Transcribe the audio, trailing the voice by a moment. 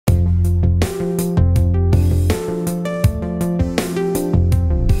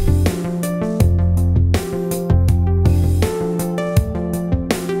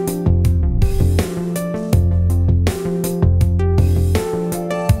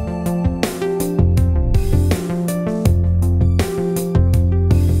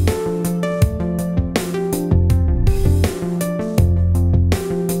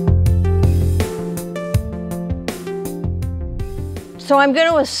So I'm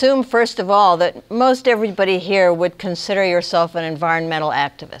going to assume, first of all, that most everybody here would consider yourself an environmental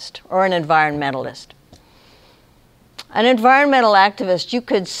activist or an environmentalist. An environmental activist, you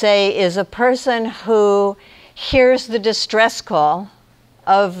could say, is a person who hears the distress call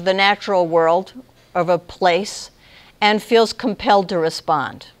of the natural world, of a place, and feels compelled to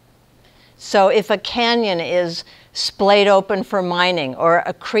respond. So if a canyon is splayed open for mining, or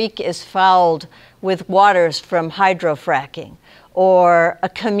a creek is fouled with waters from hydrofracking, or a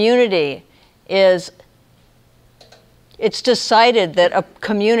community it's decided that a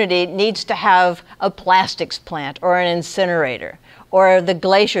community needs to have a plastics plant or an incinerator, or the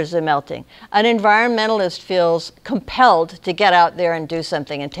glaciers are melting, an environmentalist feels compelled to get out there and do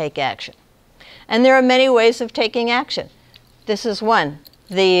something and take action. And there are many ways of taking action. This is one,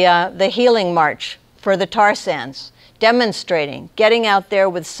 the healing march for the tar sands, demonstrating, getting out there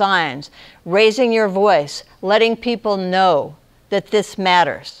with signs, raising your voice, letting people know that this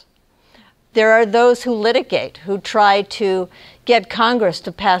matters. There are those who litigate, who try to get Congress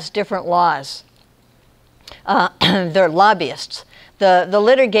to pass different laws. They're lobbyists. The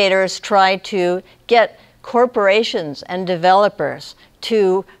litigators try to get corporations and developers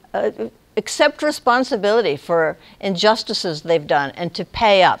to accept responsibility for injustices they've done and to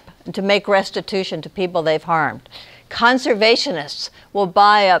pay up and to make restitution to people they've harmed. Conservationists will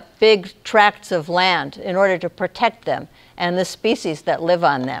buy up big tracts of land in order to protect them and the species that live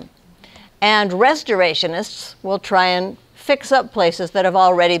on them. And restorationists will try and fix up places that have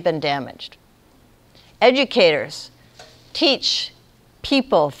already been damaged. Educators teach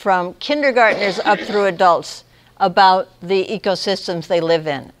people from kindergartners up through adults about the ecosystems they live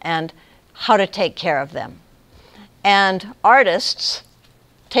in and how to take care of them. And artists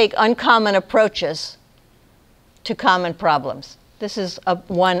take uncommon approaches to common problems. This is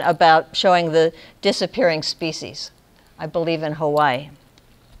one about showing the disappearing species, I believe in Hawaii.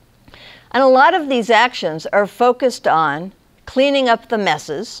 And a lot of these actions are focused on cleaning up the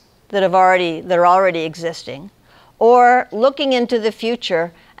messes that are already existing, or looking into the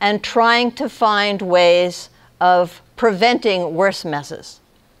future and trying to find ways of preventing worse messes.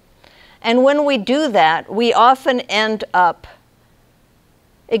 And when we do that, we often end up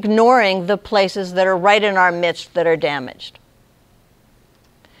ignoring the places that are right in our midst that are damaged.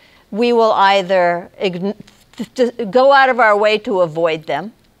 We will either go out of our way to avoid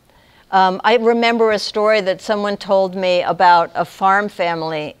them. I remember a story that someone told me about a farm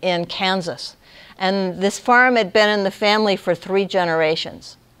family in Kansas. And this farm had been in the family for 3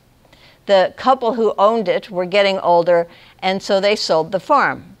 generations. The couple who owned it were getting older, and so they sold the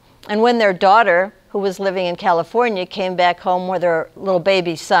farm. And when their daughter, who was living in California, came back home with her little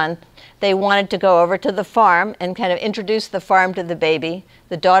baby son, they wanted to go over to the farm and kind of introduce the farm to the baby.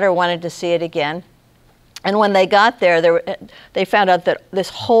 The daughter wanted to see it again. And when they got there, they found out that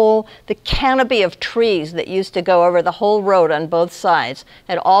the canopy of trees that used to go over the whole road on both sides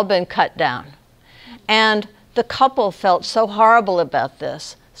had all been cut down. And the couple felt so horrible about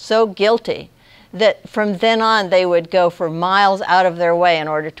this, so guilty, that from then on they would go for miles out of their way in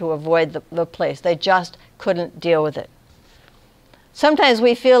order to avoid the place. They just couldn't deal with it. Sometimes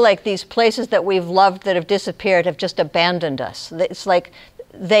we feel like these places that we've loved that have disappeared have just abandoned us. It's like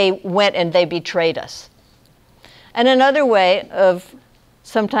they went and they betrayed us. And another way of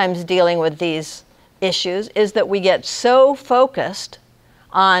sometimes dealing with these issues is that we get so focused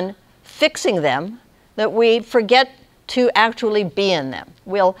on fixing them that we forget to actually be in them.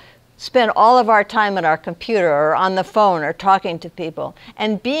 We'll spend all of our time at our computer or on the phone or talking to people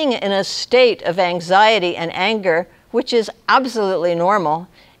and being in a state of anxiety and anger, which is absolutely normal,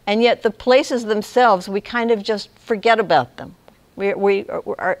 and yet the places themselves, we kind of just forget about them.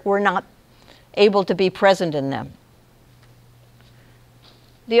 We're not able to be present in them.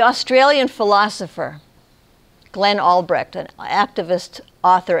 The Australian philosopher, Glenn Albrecht, an activist,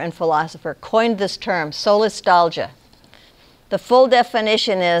 author, and philosopher, coined this term, solastalgia. The full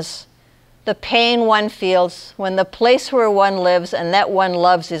definition is the pain one feels when the place where one lives and that one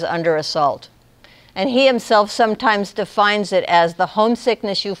loves is under assault. And he himself sometimes defines it as the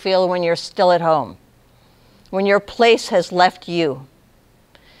homesickness you feel when you're still at home, when your place has left you.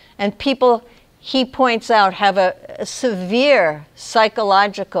 And people, he points out, have a severe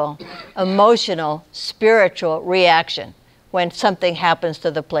psychological, emotional, spiritual reaction when something happens to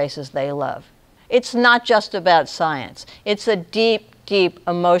the places they love. It's not just about science. It's a deep, deep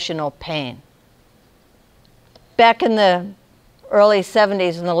emotional pain. Back in the early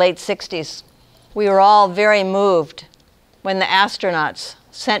 70s and the late 60s, we were all very moved when the astronauts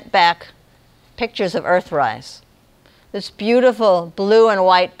sent back pictures of Earthrise, this beautiful blue and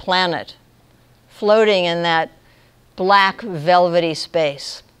white planet floating in that black, velvety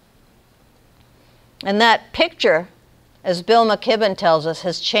space. And that picture, as Bill McKibben tells us,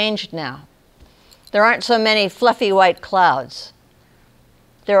 has changed now. There aren't so many fluffy white clouds.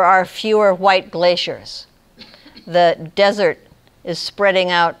 There are fewer white glaciers. The desert is spreading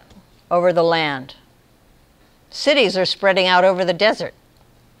out over the land. Cities are spreading out over the desert.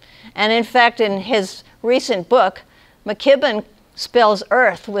 And in fact, in his recent book, McKibben spells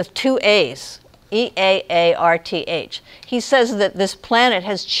Earth with two A's, E-A-A-R-T-H. He says that this planet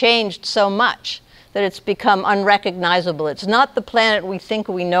has changed so much that it's become unrecognizable. It's not the planet we think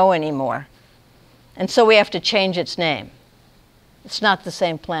we know anymore. And so we have to change its name. It's not the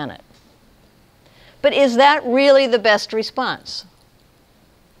same planet. But is that really the best response?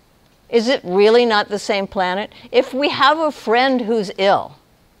 Is it really not the same planet? If we have a friend who's ill,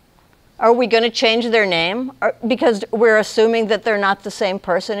 are we going to change their name because we're assuming that they're not the same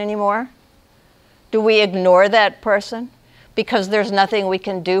person anymore? Do we ignore that person because there's nothing we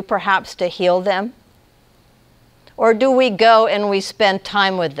can do perhaps to heal them? Or do we go and we spend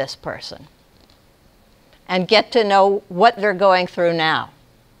time with this person and get to know what they're going through now?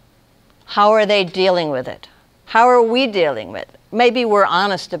 How are they dealing with it? How are we dealing with it? Maybe we're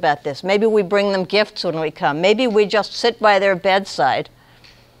honest about this. Maybe we bring them gifts when we come. Maybe we just sit by their bedside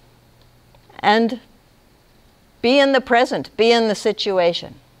and be in the present, be in the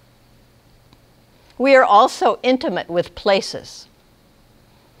situation. We are also intimate with places.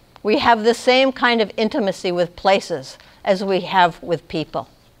 We have the same kind of intimacy with places as we have with people.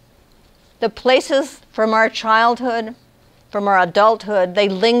 The places from our childhood, from our adulthood, they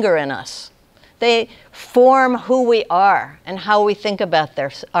linger in us. They form who we are and how we think about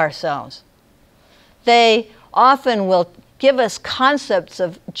ourselves. They often will give us concepts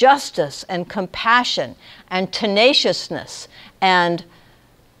of justice and compassion and tenaciousness and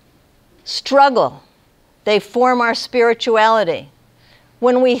struggle. They form our spirituality.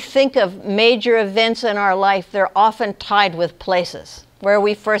 When we think of major events in our life, they're often tied with places. Where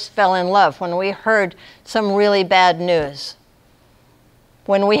we first fell in love, when we heard some really bad news,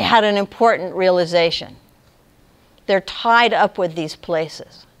 when we had an important realization. They're tied up with these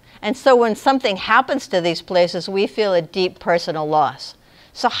places. And so when something happens to these places, we feel a deep personal loss.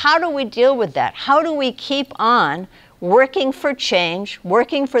 So how do we deal with that? How do we keep on working for change,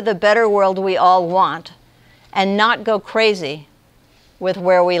 working for the better world we all want, and not go crazy with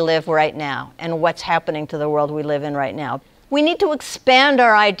where we live right now and what's happening to the world we live in right now? We need to expand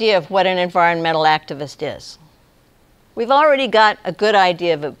our idea of what an environmental activist is. We've already got a good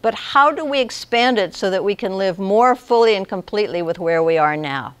idea of it, but how do we expand it so that we can live more fully and completely with where we are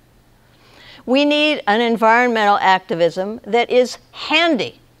now? We need an environmental activism that is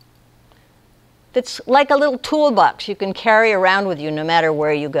handy. That's like a little toolbox you can carry around with you no matter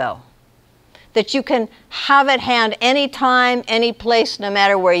where you go. That you can have at hand anytime, any place, no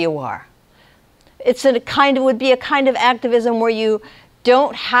matter where you are. Would be a kind of activism where you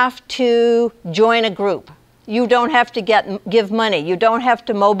don't have to join a group. You don't have to give money. You don't have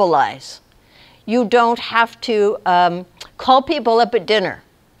to mobilize. You don't have to call people up at dinner,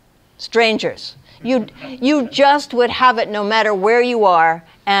 strangers. You just would have it no matter where you are,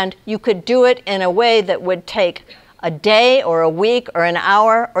 and you could do it in a way that would take a day or a week or an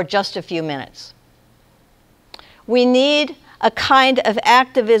hour or just a few minutes. We need a kind of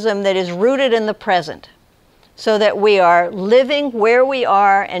activism that is rooted in the present, so that we are living where we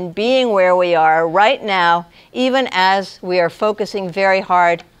are and being where we are right now, even as we are focusing very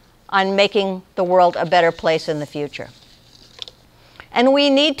hard on making the world a better place in the future. And we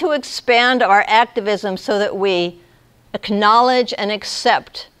need to expand our activism so that we acknowledge and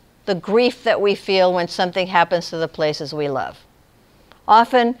accept the grief that we feel when something happens to the places we love.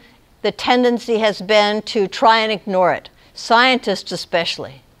 Often, the tendency has been to try and ignore it. Scientists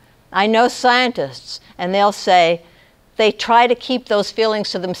especially. I know scientists, and they'll say they try to keep those feelings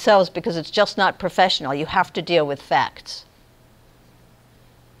to themselves because it's just not professional. You have to deal with facts.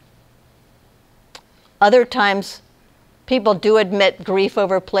 Other times, people do admit grief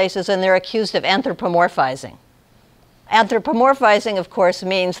over places, and they're accused of anthropomorphizing. Anthropomorphizing, of course,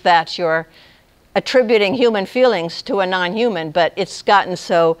 means that you're attributing human feelings to a non-human, but it's gotten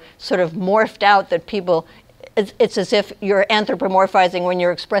so sort of morphed out that people, it's as if you're anthropomorphizing when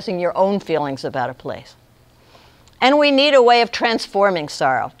you're expressing your own feelings about a place. And we need a way of transforming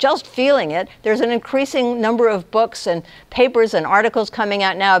sorrow. Just feeling it, there's an increasing number of books and papers and articles coming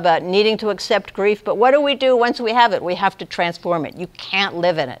out now about needing to accept grief, but what do we do once we have it? We have to transform it. You can't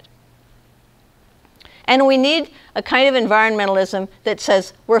live in it. And we need a kind of environmentalism that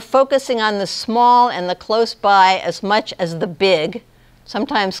says we're focusing on the small and the close by as much as the big,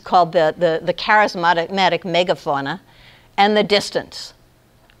 sometimes called the charismatic megafauna, and the distance.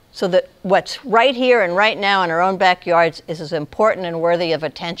 So that what's right here and right now in our own backyards is as important and worthy of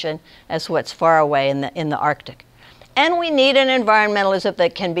attention as what's far away in the Arctic. And we need an environmentalism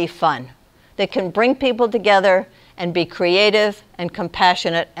that can be fun, that can bring people together and be creative and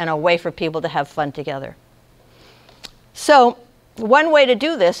compassionate and a way for people to have fun together. So one way to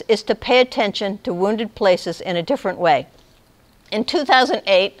do this is to pay attention to wounded places in a different way. In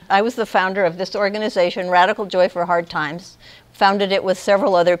 2008, I was the founder of this organization, Radical Joy for Hard Times, founded it with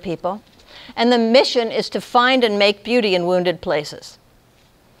several other people. And the mission is to find and make beauty in wounded places.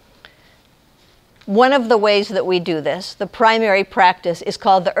 One of the ways that we do this, the primary practice, is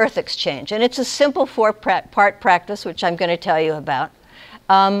called the Earth Exchange. And it's a simple four-part practice, which I'm going to tell you about.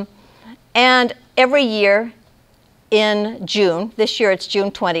 And every year in June, this year it's June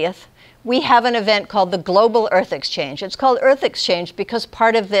 20th, we have an event called the Global Earth Exchange. It's called Earth Exchange because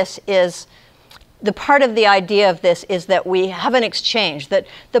part of this is, part of the idea of this is that we have an exchange, that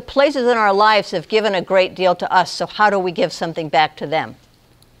the places in our lives have given a great deal to us, so how do we give something back to them?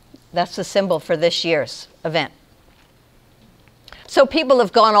 That's the symbol for this year's event. So people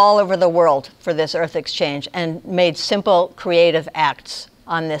have gone all over the world for this Earth Exchange and made simple, creative acts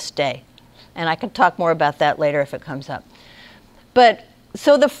on this day. And I can talk more about that later if it comes up. But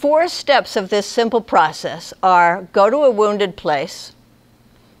so the 4 steps of this simple process are: go to a wounded place,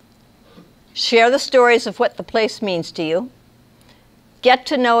 share the stories of what the place means to you, get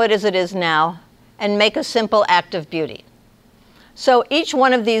to know it as it is now, and make a simple act of beauty. So each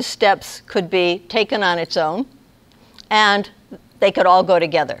one of these steps could be taken on its own, and they could all go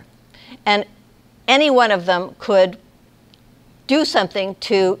together. And any one of them could do something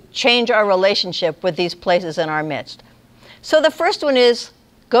to change our relationship with these places in our midst. So the first one is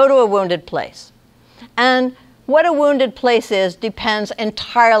go to a wounded place. And what a wounded place is depends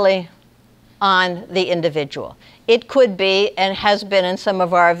entirely on the individual. It could be, and has been in some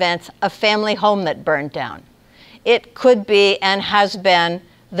of our events, a family home that burned down. It could be, and has been,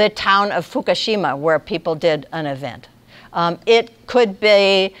 the town of Fukushima where people did an event. It could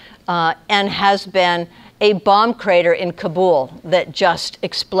be, and has been, a bomb crater in Kabul that just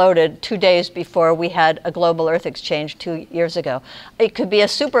exploded 2 days before we had a Global Earth Exchange 2 years ago. It could be a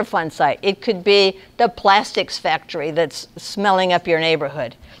Superfund site. It could be the plastics factory that's smelling up your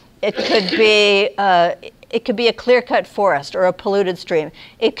neighborhood. It could be a clear-cut forest or a polluted stream.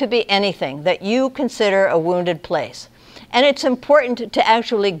 It could be anything that you consider a wounded place. And it's important to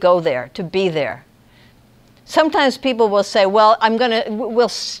actually go there, to be there. Sometimes people will say, well, we'll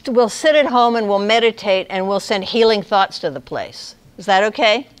sit at home and we'll meditate and we'll send healing thoughts to the place. Is that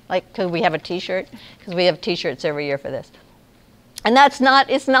okay? Like, because we have a t-shirt? Because we have t-shirts every year for this. And it's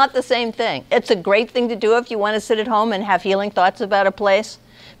not the same thing. It's a great thing to do if you want to sit at home and have healing thoughts about a place,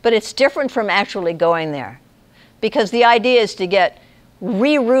 but it's different from actually going there. Because the idea is to get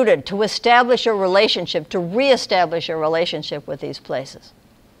rerouted, to establish a relationship, to reestablish a relationship with these places.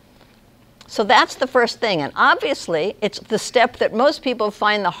 So that's the first thing, and obviously it's the step that most people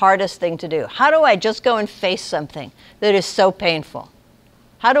find the hardest thing to do. How do I just go and face something that is so painful?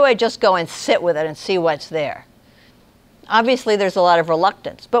 How do I just go and sit with it and see what's there? Obviously there's a lot of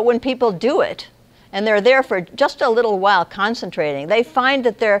reluctance, but when people do it, and they're there for just a little while concentrating, they find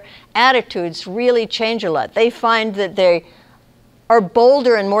that their attitudes really change a lot. They find that they are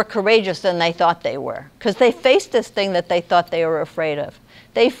bolder and more courageous than they thought they were, because they faced this thing that they thought they were afraid of.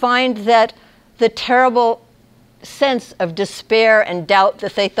 They find that the terrible sense of despair and doubt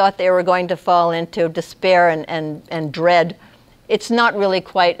that they thought they were going to fall into, despair and dread, it's not really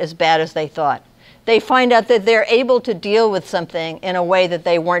quite as bad as they thought. They find out that they're able to deal with something in a way that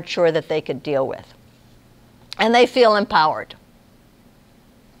they weren't sure that they could deal with. And they feel empowered.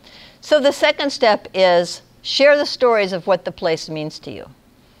 So the second step is share the stories of what the place means to you.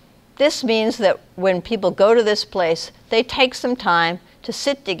 This means that when people go to this place, they take some time to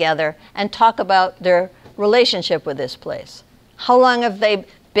sit together and talk about their relationship with this place. How long have they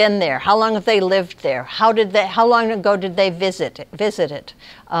been there? How long have they lived there? How long ago did they visit it?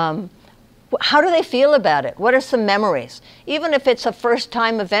 How do they feel about it? What are some memories? Even if it's a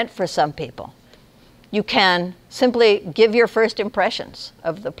first-time event for some people, you can simply give your first impressions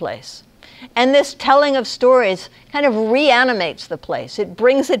of the place. And this telling of stories kind of reanimates the place. It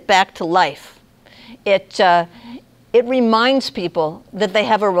brings it back to life. It reminds people that they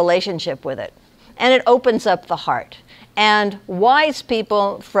have a relationship with it. And it opens up the heart. And wise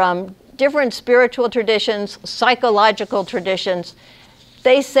people from different spiritual traditions, psychological traditions,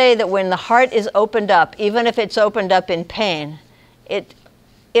 they say that when the heart is opened up, even if it's opened up in pain, it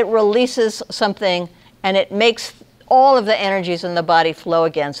releases something and it makes all of the energies in the body flow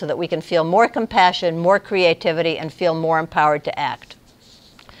again so that we can feel more compassion, more creativity, and feel more empowered to act.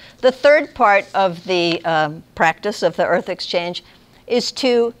 The third part of the practice of the earth exchange is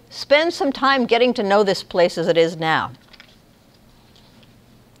to spend some time getting to know this place as it is now.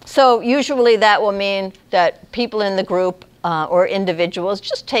 So usually that will mean that people in the group or individuals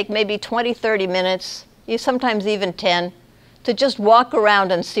just take maybe 20, 30 minutes, sometimes even 10, to just walk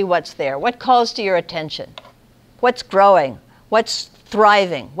around and see what's there. What calls to your attention? What's growing? What's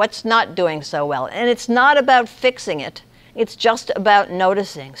thriving? What's not doing so well? And it's not about fixing it. It's just about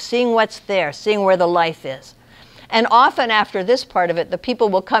noticing, seeing what's there, seeing where the life is. And often after this part of it, the people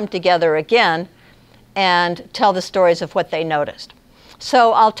will come together again and tell the stories of what they noticed.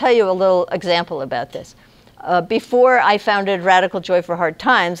 So I'll tell you a little example about this. Before I founded Radical Joy for Hard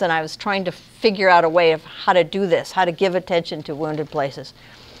Times, and I was trying to figure out a way of how to do this, how to give attention to wounded places,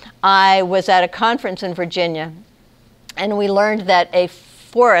 I was at a conference in Virginia, and we learned that a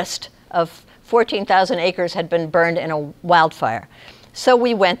forest of 14,000 acres had been burned in a wildfire. So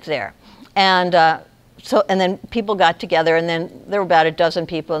we went there. And then people got together, and then there were about a dozen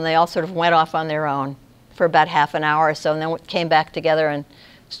people, and they all sort of went off on their own for about half an hour or so, and then came back together and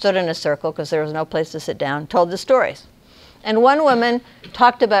stood in a circle because there was no place to sit down, told the stories. And one woman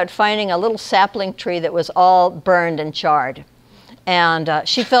talked about finding a little sapling tree that was all burned and charred. And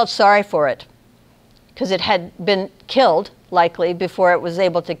she felt sorry for it because it had been killed, likely, before it was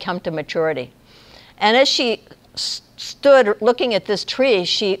able to come to maturity. And as she stood looking at this tree,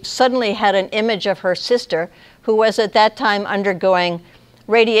 she suddenly had an image of her sister, who was at that time undergoing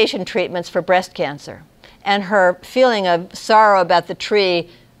radiation treatments for breast cancer. And her feeling of sorrow about the tree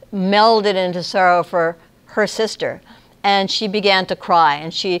melded into sorrow for her sister. And she began to cry.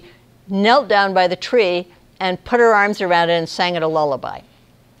 And she knelt down by the tree and put her arms around it and sang it a lullaby.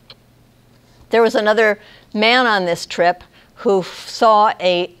 There was another man on this trip who saw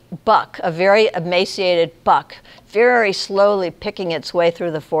a buck, a very emaciated buck, very slowly picking its way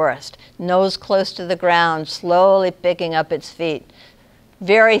through the forest, nose close to the ground, slowly picking up its feet,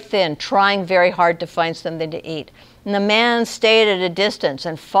 very thin, trying very hard to find something to eat. And the man stayed at a distance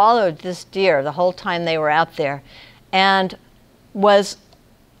and followed this deer the whole time they were out there, and was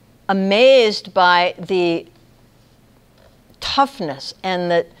amazed by the toughness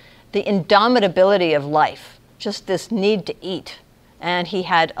and the indomitability of life, just this need to eat. And he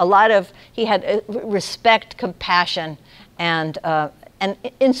had respect, compassion, and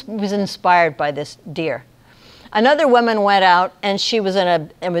was inspired by this deer. Another woman went out, and she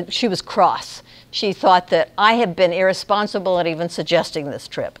was cross. She thought that I had been irresponsible at even suggesting this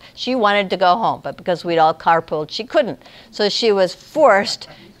trip. She wanted to go home, but because we'd all carpooled, she couldn't. So she was forced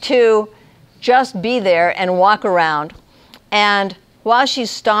to just be there and walk around. And while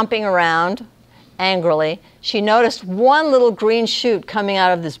she's stomping around angrily, she noticed one little green shoot coming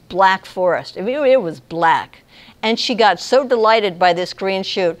out of this black forest. I mean, it was black. And she got so delighted by this green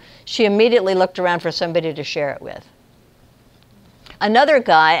shoot, she immediately looked around for somebody to share it with. Another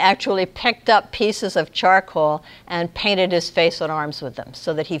guy actually picked up pieces of charcoal and painted his face and arms with them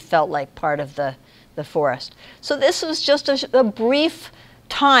so that he felt like part of the forest. So this was just a brief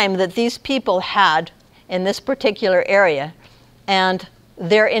time that these people had in this particular area and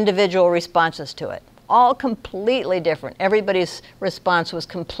their individual responses to it. All completely different. Everybody's response was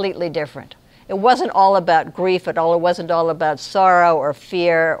completely different. It wasn't all about grief at all. It wasn't all about sorrow or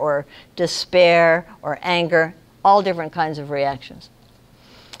fear or despair or anger. All different kinds of reactions.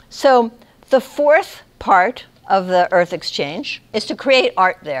 So the fourth part of the earth exchange is to create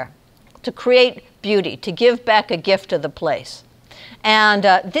art there, to create beauty, to give back a gift to the place. And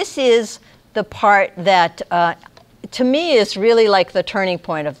this is the part that, to me, is really like the turning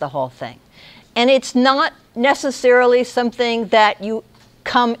point of the whole thing. And it's not necessarily something that you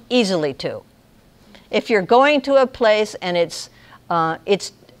come easily to. If you're going to a place and it's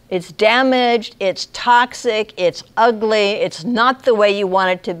damaged, it's toxic, it's ugly, it's not the way you want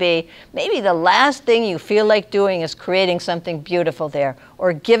it to be, maybe the last thing you feel like doing is creating something beautiful there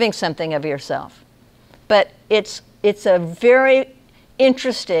or giving something of yourself. But it's a very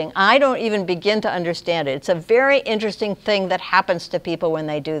interesting, I don't even begin to understand it. It's a very interesting thing that happens to people when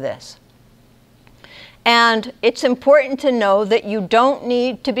they do this. And it's important to know that you don't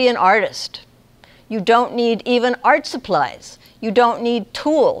need to be an artist. You don't need even art supplies. You don't need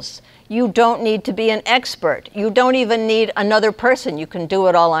tools. You don't need to be an expert. You don't even need another person. You can do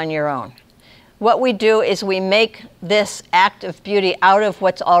it all on your own. What we do is we make this act of beauty out of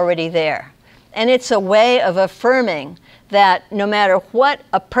what's already there. And it's a way of affirming that no matter what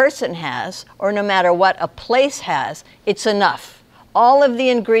a person has or no matter what a place has, it's enough. All of the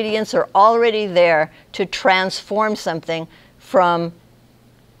ingredients are already there to transform something from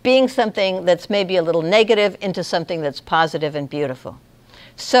being something that's maybe a little negative into something that's positive and beautiful.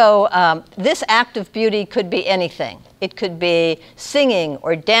 So this act of beauty could be anything. It could be singing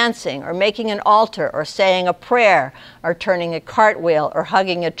or dancing or making an altar or saying a prayer or turning a cartwheel or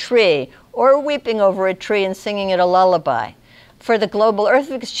hugging a tree or weeping over a tree and singing it a lullaby. For the Global Earth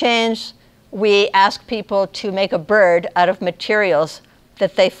Exchange, we ask people to make a bird out of materials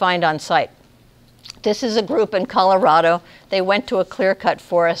that they find on site. This is a group in Colorado. They went to a clear-cut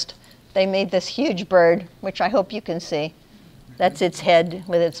forest. They made this huge bird, which I hope you can see. That's its head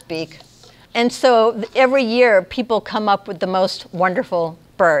with its beak. And so every year, people come up with the most wonderful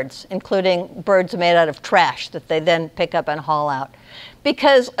birds, including birds made out of trash that they then pick up and haul out.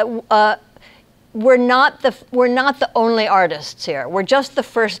 Because we're not the only artists here. We're just the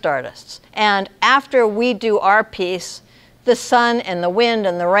first artists. And after we do our piece, the sun and the wind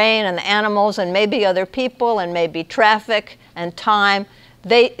and the rain and the animals and maybe other people and maybe traffic and time,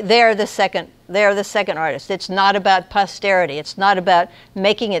 they're the second artist. It's not about posterity. It's not about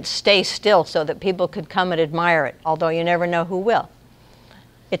making it stay still so that people could come and admire it, although you never know who will.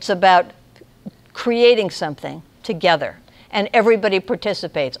 It's about creating something together. And everybody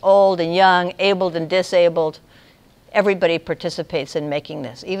participates, old and young, abled and disabled. Everybody participates in making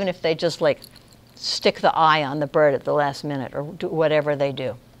this, even if they just like stick the eye on the bird at the last minute or do whatever they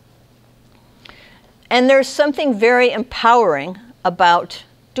do. And there's something very empowering about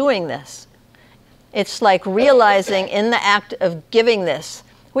doing this. It's like realizing in the act of giving this,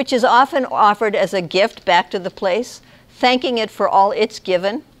 which is often offered as a gift back to the place, thanking it for all it's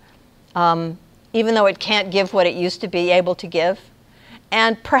given, even though it can't give what it used to be able to give.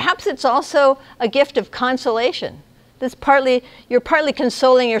 And perhaps it's also a gift of consolation. You're partly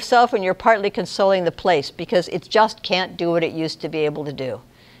consoling yourself and you're partly consoling the place because it just can't do what it used to be able to do.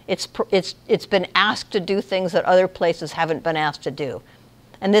 It's been asked to do things that other places haven't been asked to do.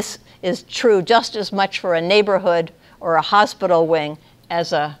 And this is true just as much for a neighborhood or a hospital wing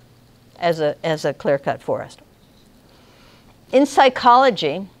as a clear-cut forest. In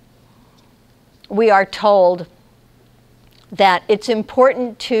psychology, we are told that it's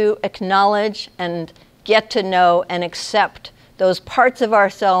important to acknowledge and get to know and accept those parts of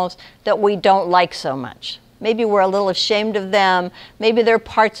ourselves that we don't like so much. Maybe we're a little ashamed of them. Maybe there are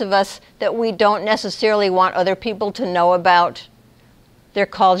parts of us that we don't necessarily want other people to know about.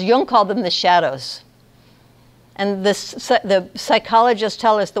 Jung called them the shadows. And the psychologists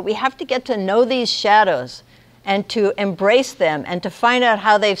tell us that we have to get to know these shadows and to embrace them and to find out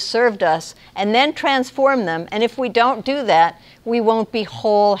how they've served us and then transform them. And if we don't do that, we won't be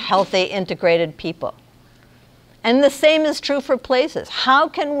whole, healthy, integrated people. And the same is true for places. How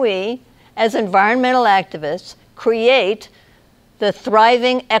can we, as environmental activists, create the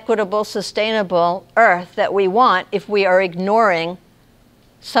thriving, equitable, sustainable Earth that we want if we are ignoring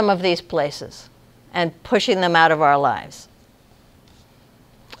some of these places and pushing them out of our lives?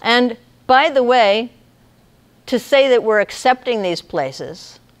 And by the way, to say that we're accepting these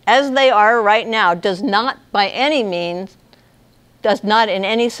places as they are right now does not in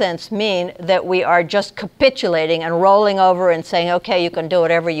any sense mean that we are just capitulating and rolling over and saying, okay, you can do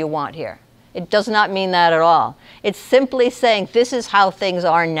whatever you want here. It does not mean that at all. It's simply saying this is how things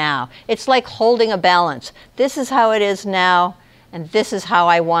are now. It's like holding a balance. This is how it is now, and this is how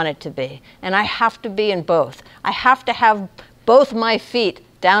I want it to be. And I have to be in both. I have to have both my feet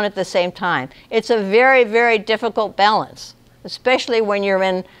down at the same time. It's a very, very difficult balance, especially when you're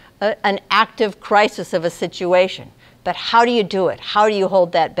in an active crisis of a situation. But how do you do it? How do you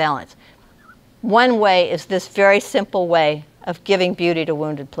hold that balance? One way is this very simple way of giving beauty to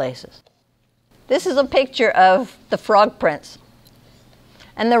wounded places. This is a picture of the frog prince.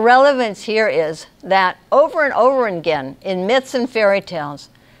 And the relevance here is that over and over again in myths and fairy tales,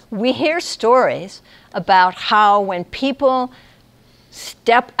 we hear stories about how when people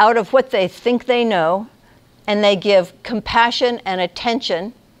step out of what they think they know and they give compassion and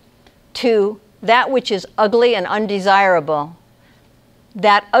attention to that which is ugly and undesirable,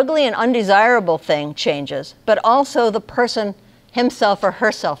 that ugly and undesirable thing changes, but also the person himself or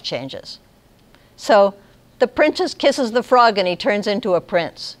herself changes. So the princess kisses the frog and he turns into a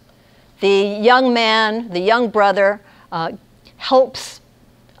prince. The young man, the young brother, helps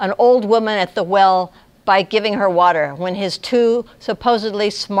an old woman at the well by giving her water when his two supposedly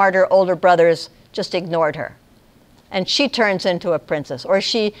smarter older brothers just ignored her. And she turns into a princess, or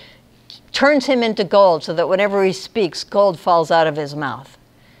she turns him into gold so that whenever he speaks, gold falls out of his mouth.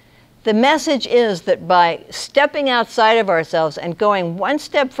 The message is that by stepping outside of ourselves and going one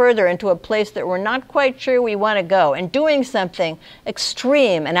step further into a place that we're not quite sure we want to go, and doing something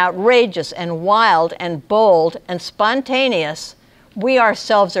extreme and outrageous and wild and bold and spontaneous, we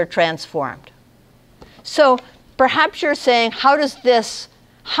ourselves are transformed. So perhaps you're saying, how does this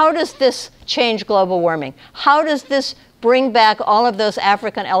change global warming? How does this bring back all of those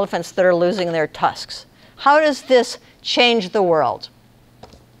African elephants that are losing their tusks? How does this change the world?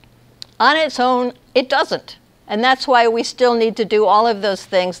 On its own, it doesn't. And that's why we still need to do all of those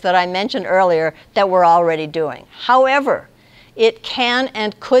things that I mentioned earlier that we're already doing. However, it can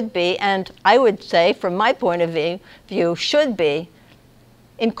and could be, and I would say, from my point of view, should be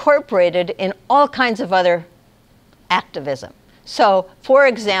incorporated in all kinds of other activism. So, for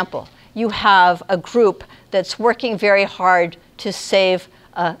example, you have a group that's working very hard to save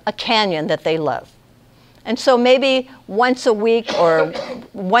a canyon that they love. And so maybe once a week or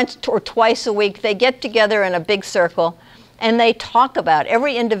once or twice a week, they get together in a big circle and they talk about,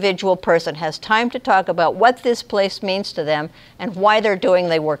 every individual person has time to talk about what this place means to them and why they're doing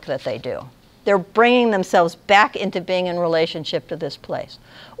the work that they do. They're bringing themselves back into being in relationship to this place.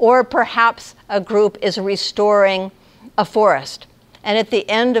 Or perhaps a group is restoring a forest. And at the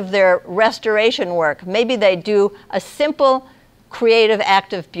end of their restoration work, maybe they do a simple creative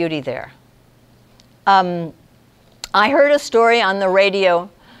act of beauty there. I heard a story on the radio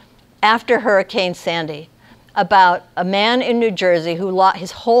after Hurricane Sandy about a man in New Jersey who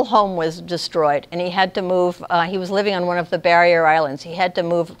his whole home was destroyed, and he had to move. He was living on one of the barrier islands. He had to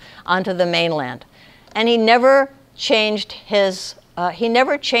move onto the mainland, and he never changed his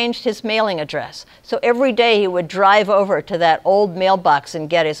mailing address. So every day he would drive over to that old mailbox and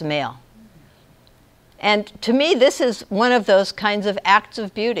get his mail. And to me, this is one of those kinds of acts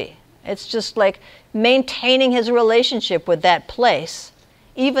of beauty. It's just like maintaining his relationship with that place,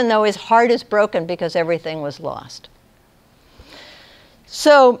 even though his heart is broken because everything was lost.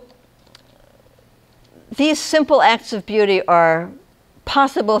 So these simple acts of beauty are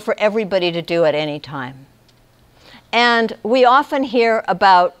possible for everybody to do at any time. And we often hear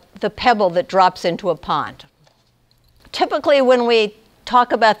about the pebble that drops into a pond. Typically, when we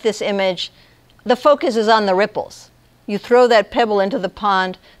talk about this image, the focus is on the ripples. You throw that pebble into the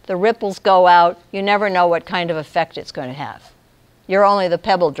pond, the ripples go out, you never know what kind of effect it's going to have. You're only the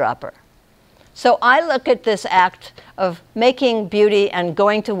pebble dropper. So I look at this act of making beauty and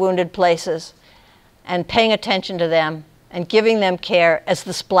going to wounded places and paying attention to them and giving them care as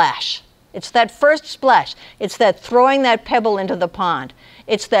the splash. It's that first splash. It's that throwing that pebble into the pond.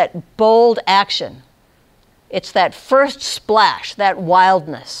 It's that bold action. It's that first splash, that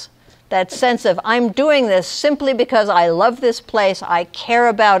wildness, that sense of, I'm doing this simply because I love this place, I care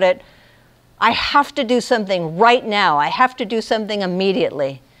about it. I have to do something right now. I have to do something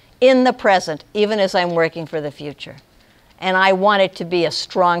immediately, in the present, even as I'm working for the future. And I want it to be a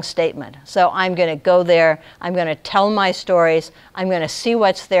strong statement. So I'm going to go there, I'm going to tell my stories, I'm going to see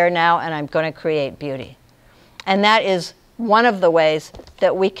what's there now, and I'm going to create beauty. And that is one of the ways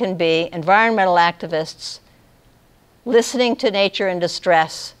that we can be environmental activists, listening to nature in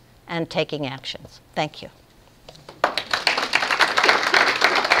distress, and taking actions. Thank you.